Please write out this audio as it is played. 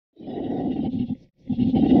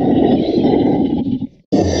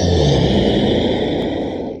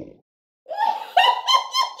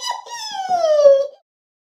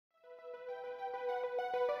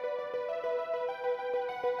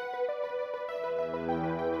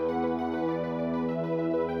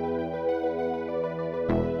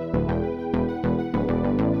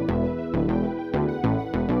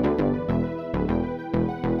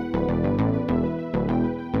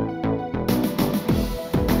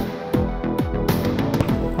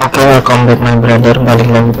Oke, welcome back my brother,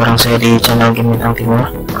 balik lagi bareng saya di channel game bintang timur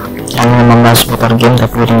yang membahas seputar game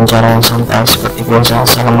tapi dengan cara yang santai seperti biasa.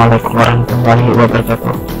 Assalamualaikum warahmatullahi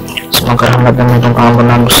wabarakatuh. Semoga rahmat dan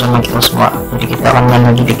keampunan bersama kita semua. Jadi kita akan main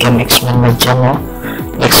lagi di game Iceman ya,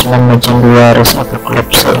 Iceman 2 Race atau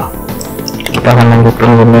Collapse. Kita akan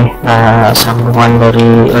lanjutin ini sambungan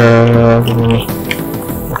dari game ini.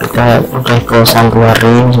 Kita udah ke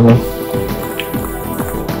santuari ini.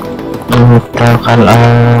 Kita akan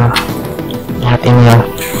lihat ini ya,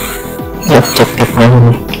 objektifnya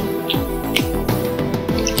ini.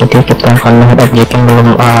 Jadi kita akan lihat objek yang belum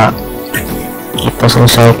kita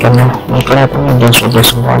selesaikan ya. Ini kelihatannya dia sudah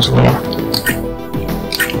semua sini ya.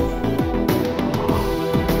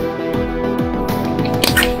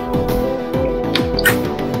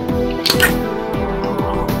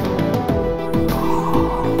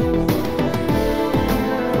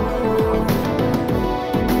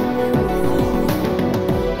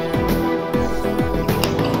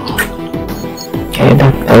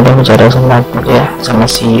 Kita udah bicara sama ya, sama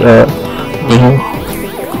si Dewan.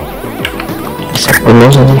 Bisa dulu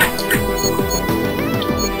saja.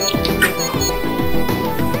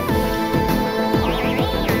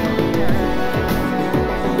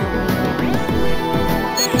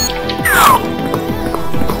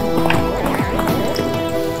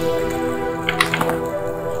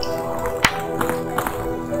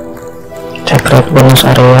 Cekrat bonus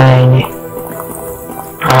area ini.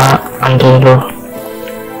 Ambil dulu.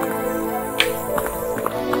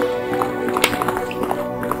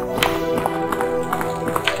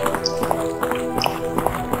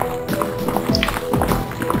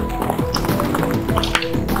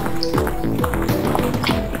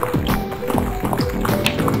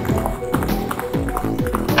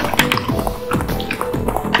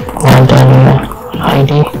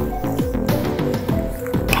 ID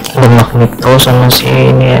lemak itu sama si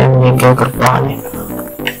ini yang menjaga gerbangnya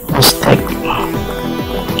mistake.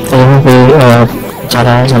 Kita lebih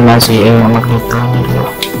cara sama si Magneto dulu.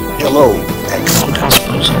 Hello, Excellent.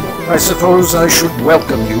 I suppose I should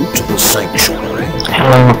welcome you to the sanctuary.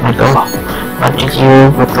 Hello Magneto, what did you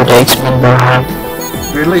go to the Iceman Tahap?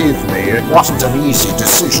 Believe me, it wasn't an easy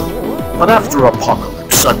decision. But after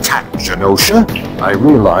Apocalypse attacked Genosha, I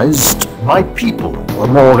realized my people were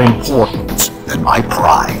more important than my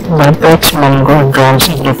pride. But Iceman goes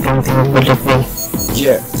anything to believe in.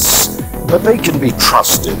 Yes, but they can be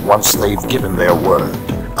trusted once they've given their word,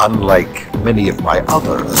 unlike many of my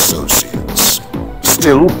other associates.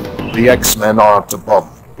 Still, the X-Men aren't above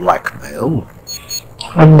blackmail.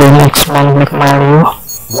 What do Iceman blackmail you?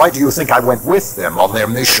 Why do you think I went with them on their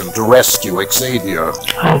mission to rescue Xavier?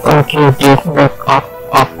 I thought you did back up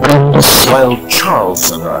apprenticeship. While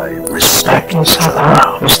Charles and I respect each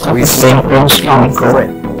other, we started were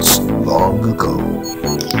friends long ago.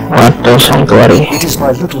 What the sanctuary? It is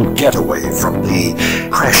my little getaway from the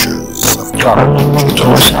pressures of Kalahkan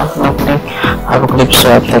government. Abyss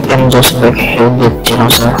and just like Dewan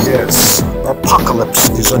Genosha. Yes, Apocalypse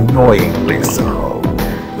is annoyingly thorough.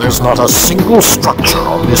 There's not a single structure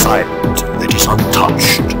on this island that is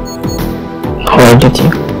untouched. Why did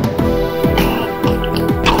you?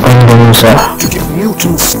 To give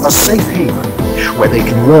mutants a safe haven where they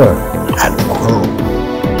can learn and grow.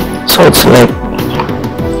 So it's like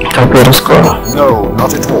computer school? No,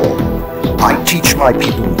 not at all. I teach my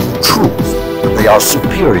people the truth that they are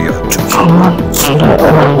superior to humans.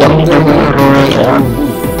 One day they will rule the earth.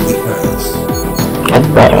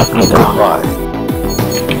 Goodbye.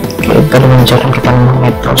 Kita dipencet kita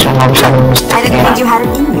Magneto sama bisa mistik ya.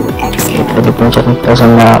 Kita dipencet kita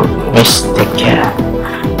sama mistik ya.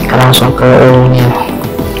 Kita langsung ke ini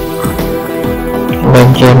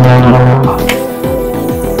bagian yang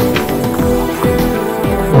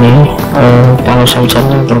ini kita bisa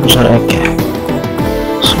bicaranya Profesor ya.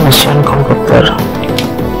 Mission komputer.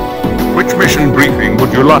 Which mission briefing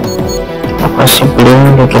would you like? Apa sih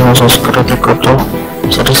belum bikin masa security code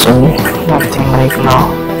bisa di sini. Nothing right now.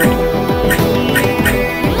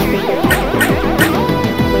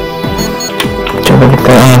 Coba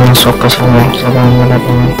kita masuk ke sini. Coba melihat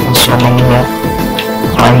ini mission ini ya.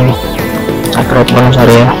 Ini sakrat bonus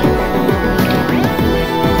area.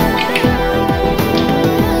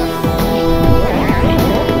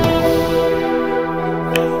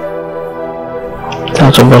 Kita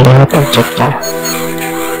coba lihat objeknya.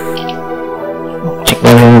 Objek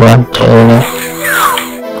yang membuat ini.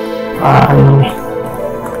 Ini.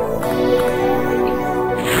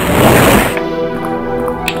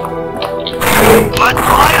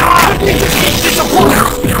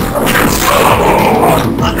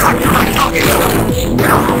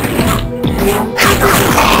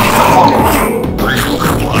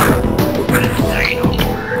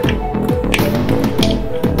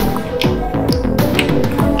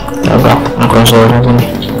 konsolnya sini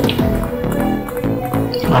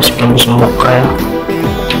masih belum bisa membuka ya.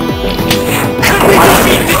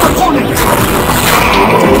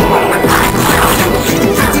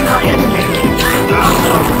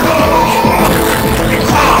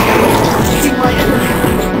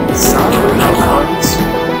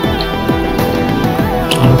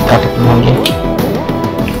 Tarik lagi.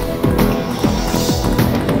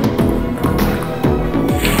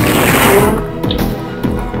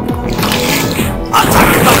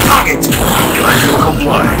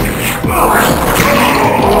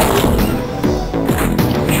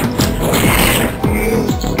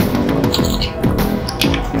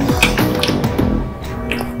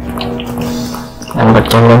 Dan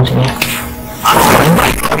berjalan sini.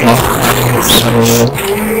 Seru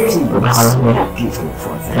berhalnya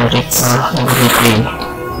dari Wolverine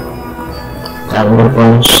dan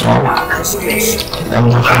Genosha. Kita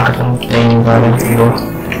melakukan playing bareng dulu.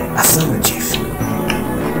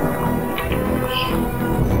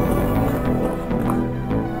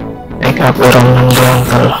 Backup orang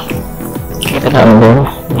nanggal kita ambil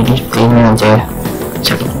jadi tim aja ya.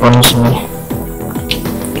 Cek bonus ini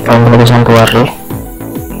kalau ada santuari.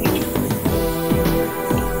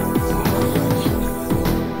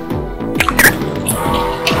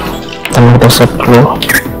 Kita set dulu.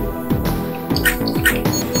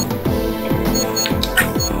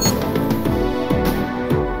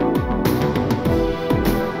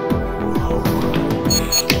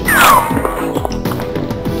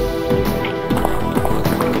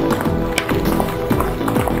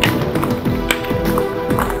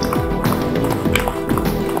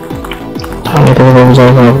 Itu belum bisa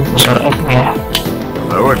besar ya.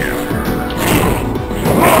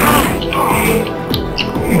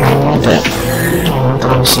 Ada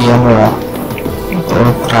terlalu siang ya,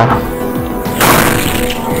 ultra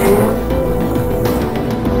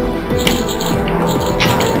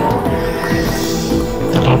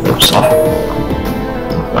terlalu besar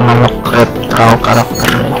menambah tahu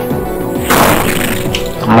karakternya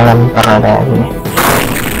melempar ada ini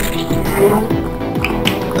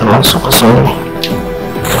termasuk ke sini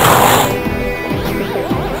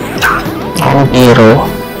biru.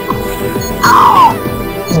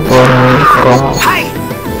 Hey,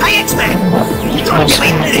 Iceman! Don't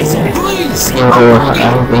give me this, please!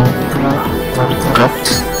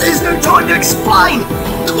 There's no time to explain!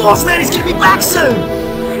 The boss man is gonna be back soon!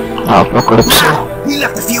 He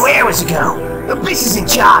left a few hours ago. Abyss is in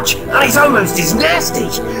charge, and he's almost as nasty.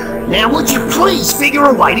 Now would you please figure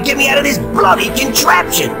a way to get me out of this bloody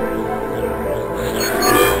contraption?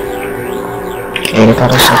 Oke, kita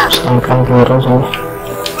harus sampai biru sini.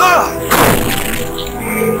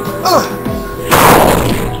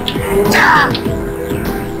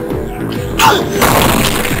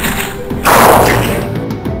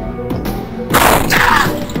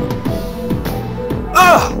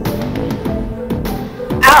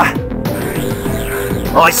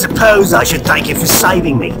 I suppose I should thank you for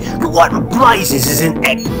saving me, but what in blazes is an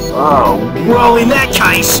Oh, well in that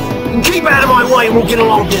case, keep out of my way and we'll get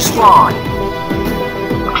along just fine.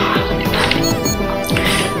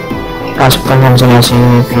 Pasukan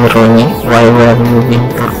masing-masing biru ini, why were you being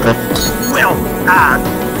perfect? Well,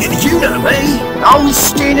 you know me. I was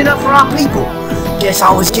standing up for our people. Guess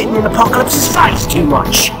I was getting in Apocalypse's face too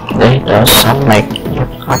much. It does sound like you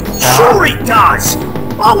cut down. Sure it does.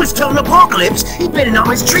 I was telling Apocalypse he better not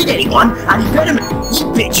mistreat anyone, and he better. You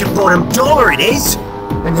bet your bottom dollar it is.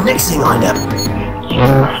 And the next thing I know,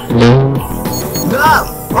 You're blue. no,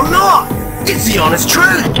 I'm not. It's the honest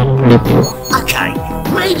truth. I don't believe you. Okay,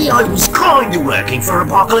 maybe I was kind of working for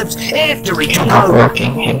Apocalypse after he took Not over.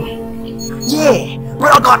 working him. Yeah,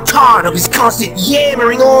 but I got tired of his constant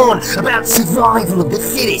yammering on about survival of the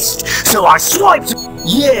fittest, so I swiped.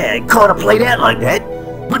 Yeah, it kind of played out like that.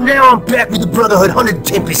 But now I'm back with the Brotherhood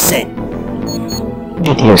 110%.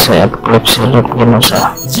 Did you say Dewan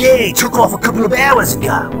Genosha? Yeah, he took off a couple of hours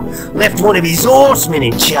ago. Left one of his horsemen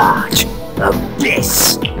in charge.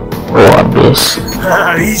 Abyss. Oh, Abyss.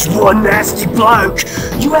 He's one nasty bloke.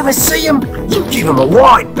 You ever see him? You give him a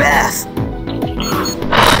wide berth.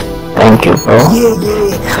 Thank you, bro.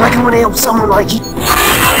 Yeah, I can want to help someone like you.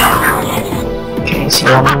 Okay,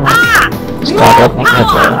 siang. Startup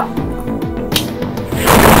naik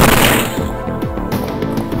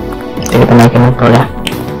kita naikin motor ya.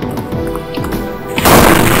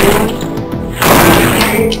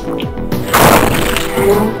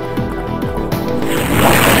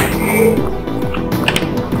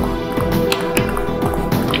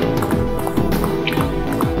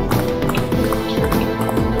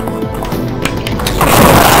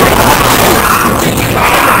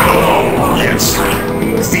 Yes,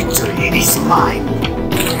 victory is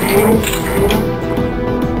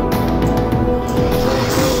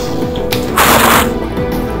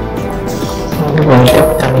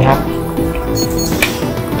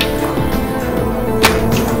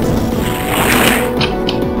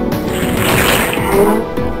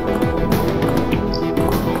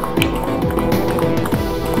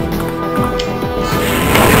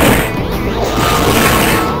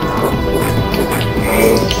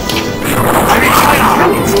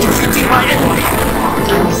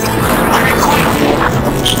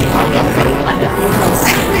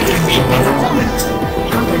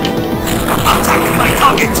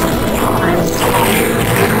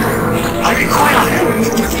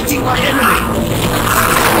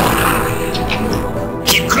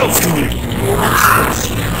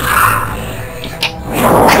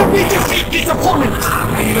me defeat this opponent!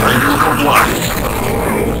 I will comply.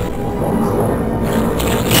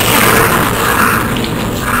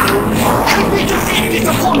 Help me defeat this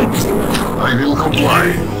opponent! I will comply.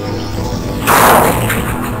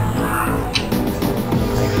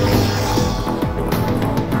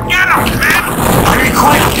 Get up, man! I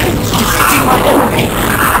require help defeating my enemy!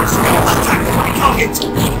 Attack my target!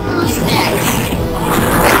 Who's next?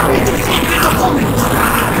 Help me defeat this opponent!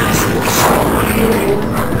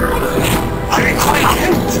 I require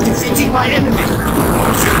help defeating my enemy!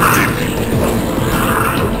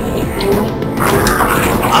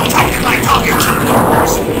 Attack my target!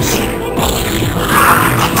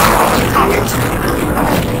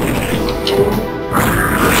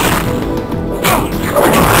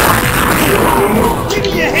 Give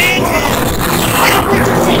me a hand here! Help me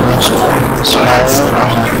defeat this opponent!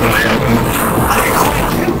 I require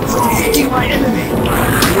help defeating my enemy!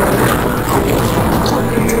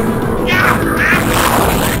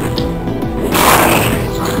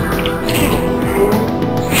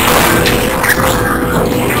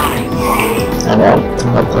 Ada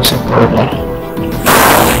tempat tersebutnya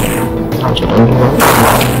lanjutin dulu.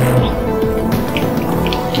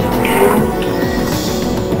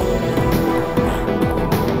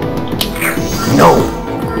 No!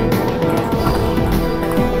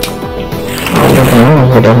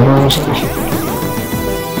 Udah dulu sini.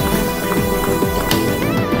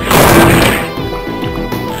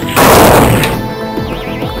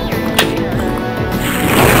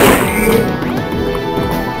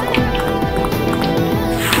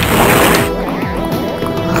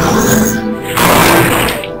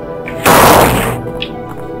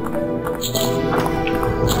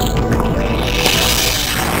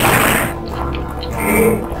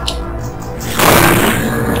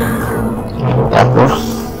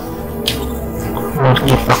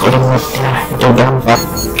 Menjebak remote-nya itu gampang.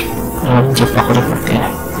 Menjebak remote-nya.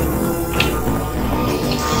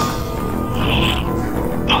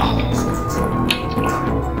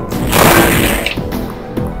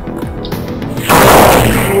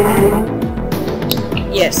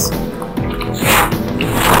 Yes.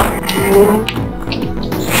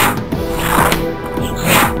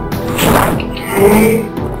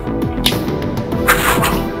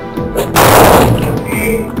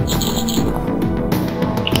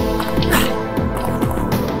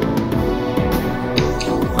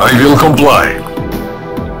 I will comply.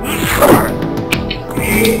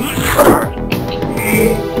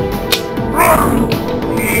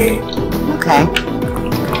 Okay.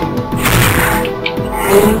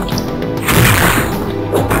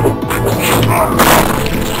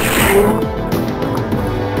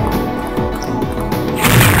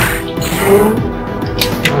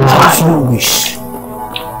 As you wish.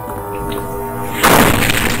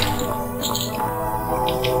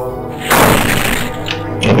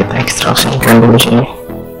 Ya, kita ekstraksikan dulu sini.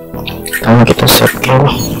 Pertama kita save game.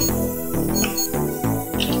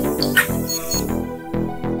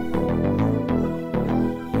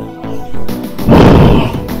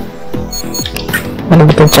 Mana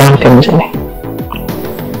kita canggih di sini.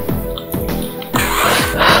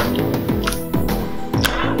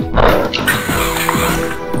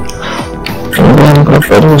 Kemudian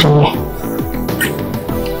berapa di sini?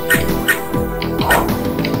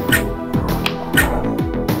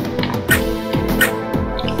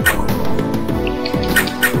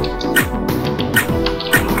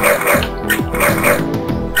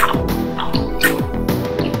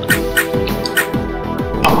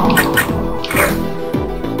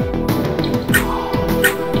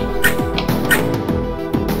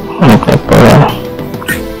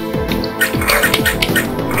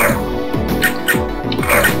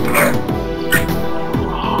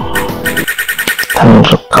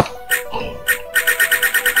 Rekap.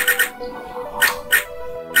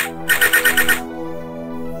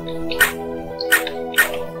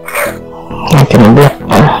 Makin blok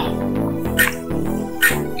ya.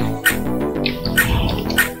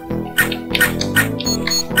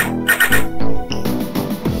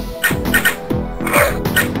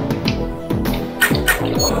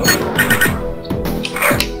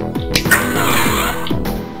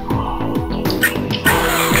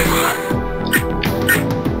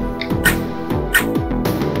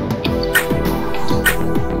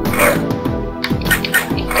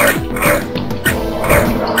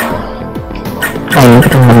 Ayo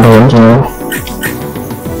kita ngambilin sini.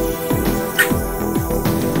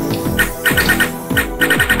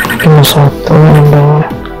 Ini satu nambahnya.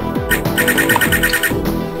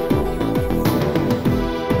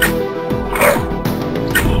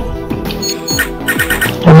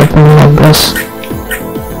 Ada 15.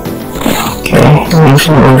 Oke, ini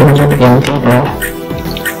langsung untuk jadi yang tidak.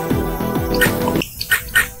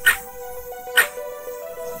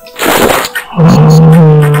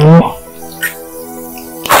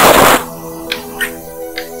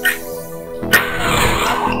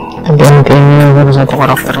 Tapi ini baru satu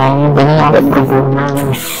karakter lagi, banyak yang agak berguna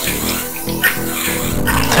nih.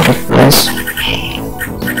 Plus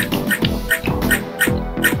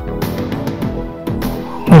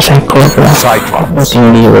Cyclops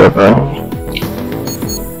tinggi berapa?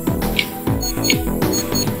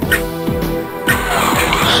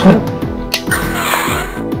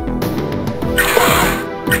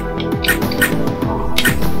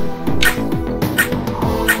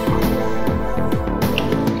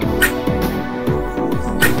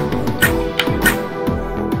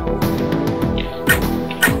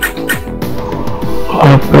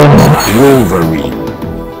 Wolverine.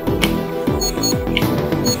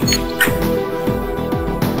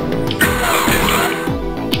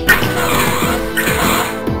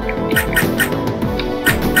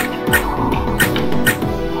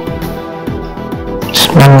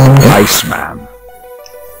 Iceman.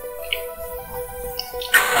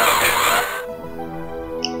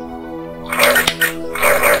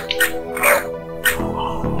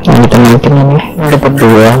 Kita naikin ini dapat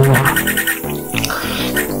 2.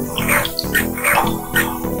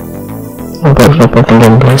 Dapat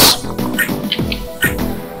 13.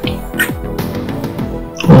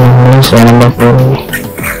 Ini saya nambah ini.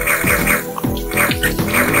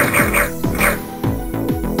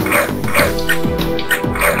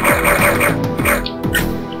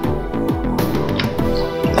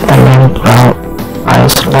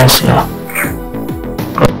 Ya,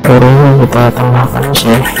 baru kita tambahkan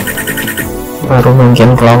sih, baru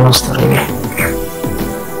mungkin Clawmaster ini.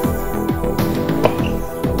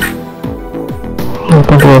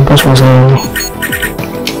 Apa 12 masalah ini?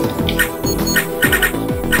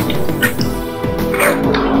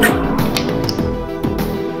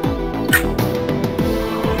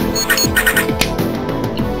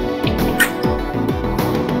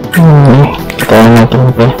 Kita naikin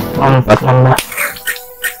ke 4 nambah.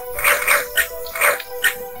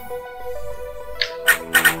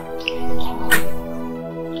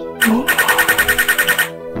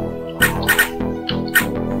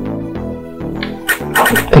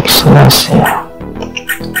 Ya,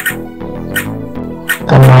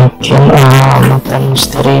 kita naikin mata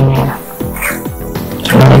misteri ini ya,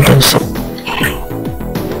 cuma ada sip.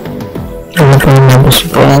 Ini paling bagus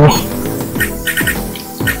juga ini.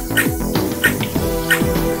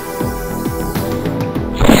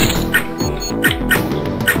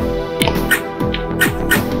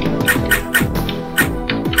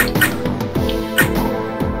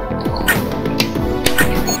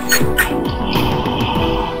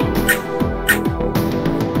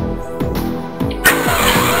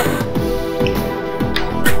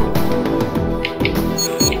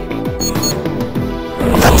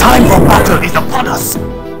 Is upon us.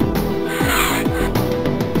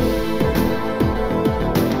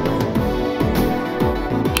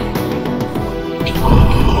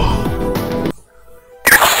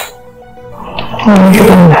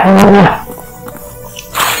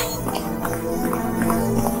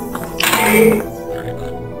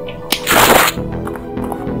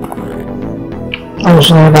 Harus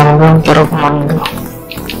ngebangun kira kemana?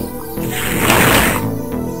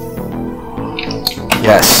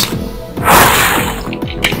 Yes.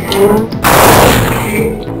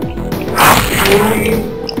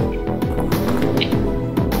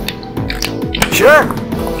 Sure.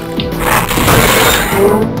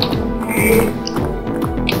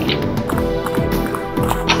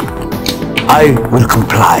 I will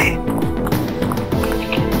comply.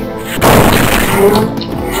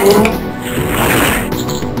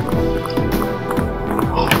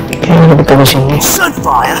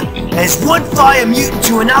 Sunfire? As one fire mutant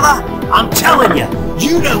to another? I'm telling you,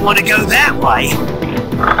 you don't want to go that way.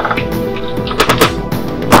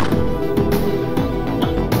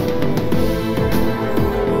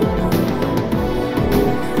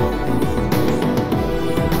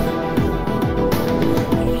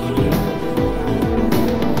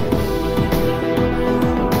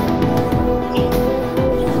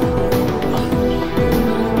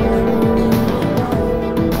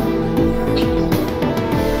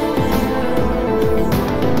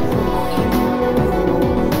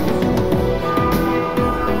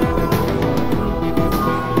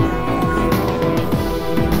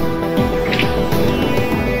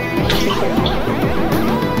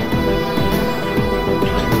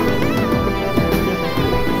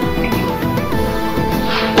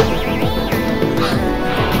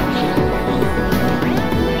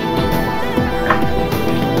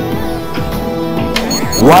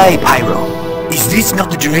 Why, Pyro? Is this not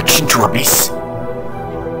the direction to Abyss?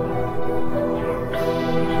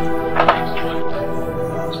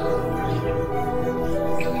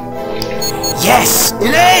 Yes,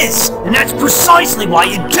 it is! And that's precisely why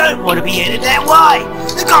you don't want to be headed that way!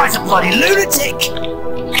 The guy's a bloody lunatic!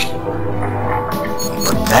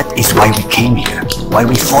 But that is why we came here, why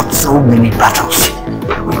we fought so many battles.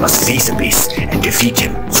 We must face Abyss and defeat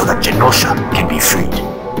him so that Genosha can be freed.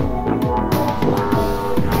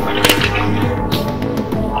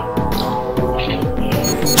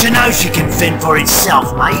 Genosha can fend for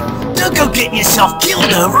itself, mate. Don't go getting yourself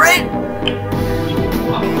killed over it!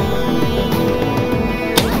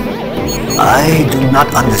 I do not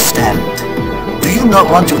understand. Do you not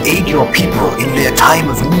want to aid your people in their time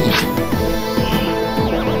of need?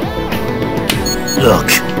 Look,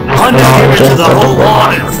 I'm not into the whole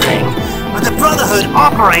warning thing, but the Brotherhood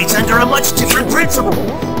operates under a much different principle.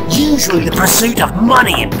 Usually the pursuit of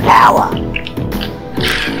money and power.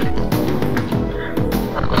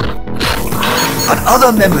 But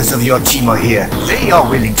other members of your team are here. They are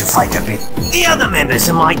willing to fight a bit. The other members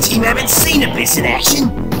of my team haven't seen Abyss in action.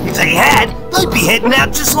 If they had, they'd be heading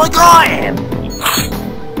out just like I am.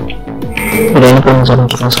 Udah, ini pembicaraan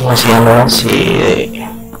kita sama si adalah si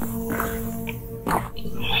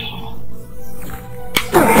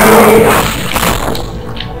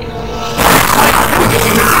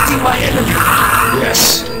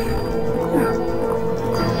Yes.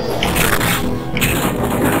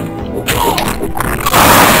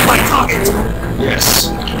 My target.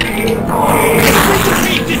 Yes.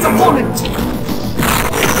 Defeat this opponent.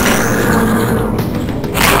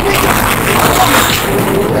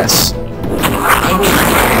 Yes.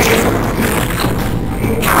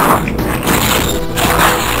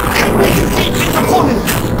 Defeat this opponent.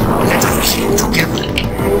 Let us kill together.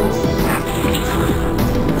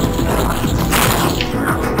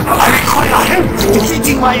 I require help in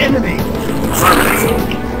defeating my enemy.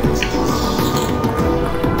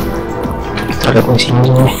 kita ada fungsinya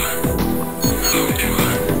nih.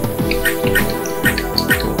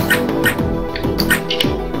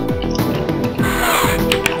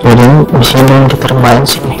 Jadi bisa dong diterbangin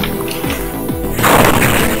sini.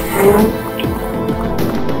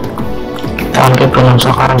 Kita ambil belum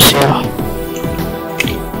sekarang sih.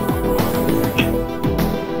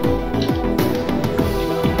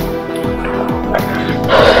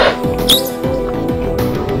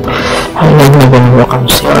 Ini belum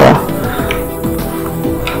sih ya.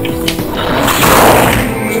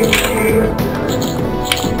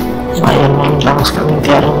 Lumayan panjang sekali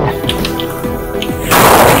tiaranya.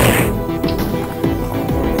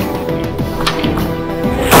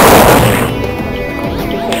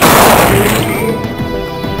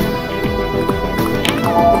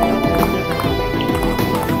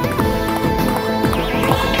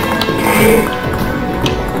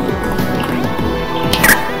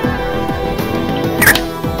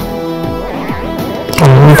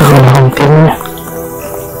 Ini terlalu timnya.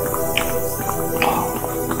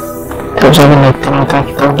 Terus saya naik tenaga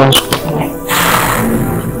kita udah cukup ini.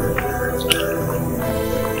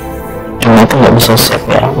 Cuma itu nggak bisa save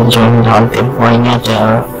ya. Jangan tim poinnya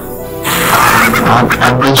ada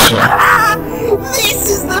Abyss ya. This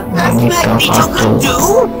is the best match we can do.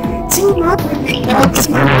 Team up with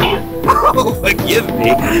me. Oh, forgive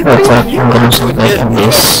me. I'm gonna survive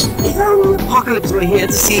Abyss. If only Apocalypse were here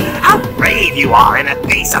to see how brave you are in the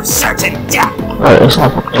face of certain death. Where is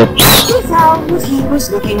Apocalypse? He found what he was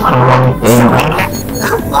looking for.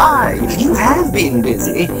 Why? You have been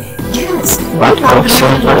busy. Yes. But Profesor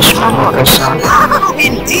is my person. Oh,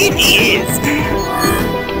 indeed he is.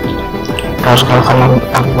 Harus kalahkan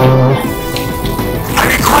Abyss. I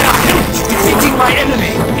require help defeating my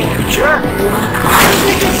enemy. Sure. I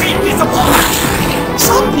can defeat this opponent.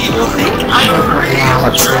 Some people think I'm a real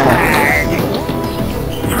drag.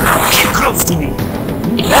 Get close to me.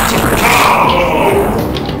 That's it.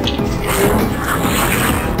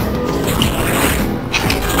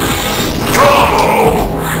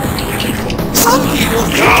 Some people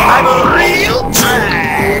think I'm a real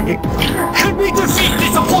drag. Help me defeat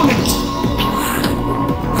this opponent.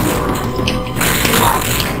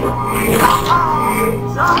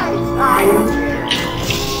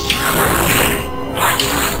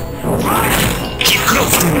 Get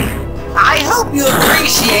close to me. I hope you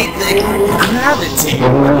appreciate the gravity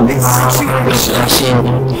of this situation.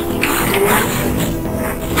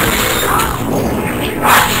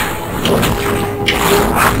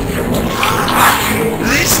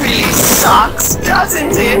 This really sucks,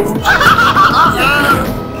 doesn't it?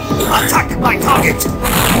 Attack my target.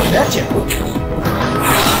 Betcha.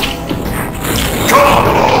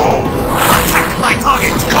 Attack my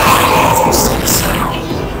target.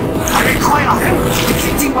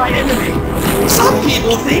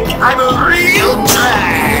 I'm a real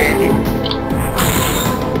drag!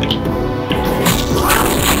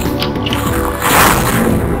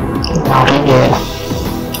 Mari ya,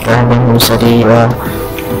 kalian bisa di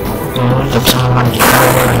untuk sama kita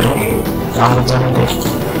jangan deh.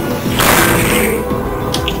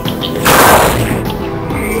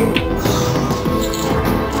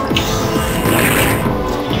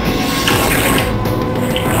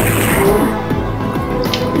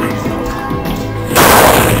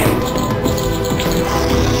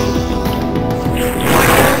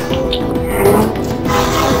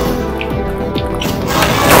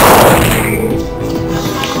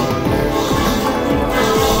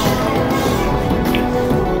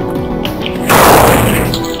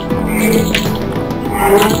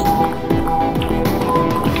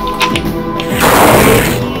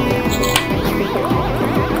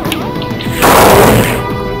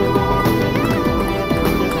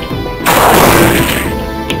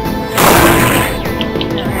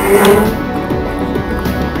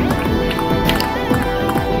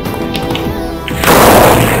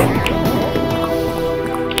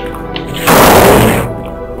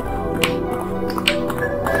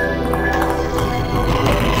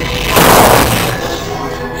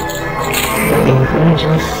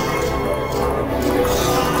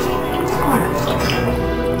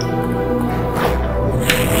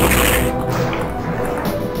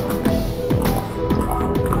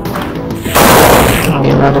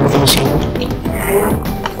 Ada di sini.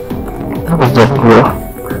 Apa jadi gua?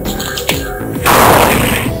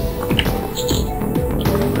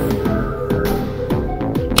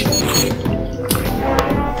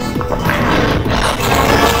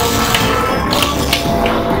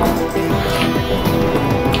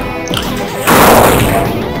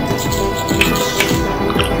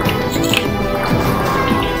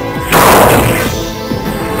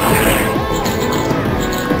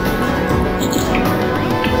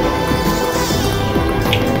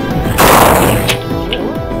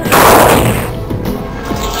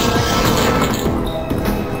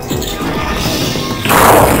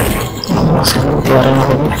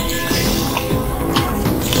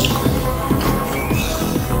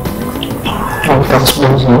 Kita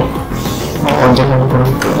sebelah sini, mau jangan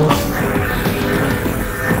beruntung.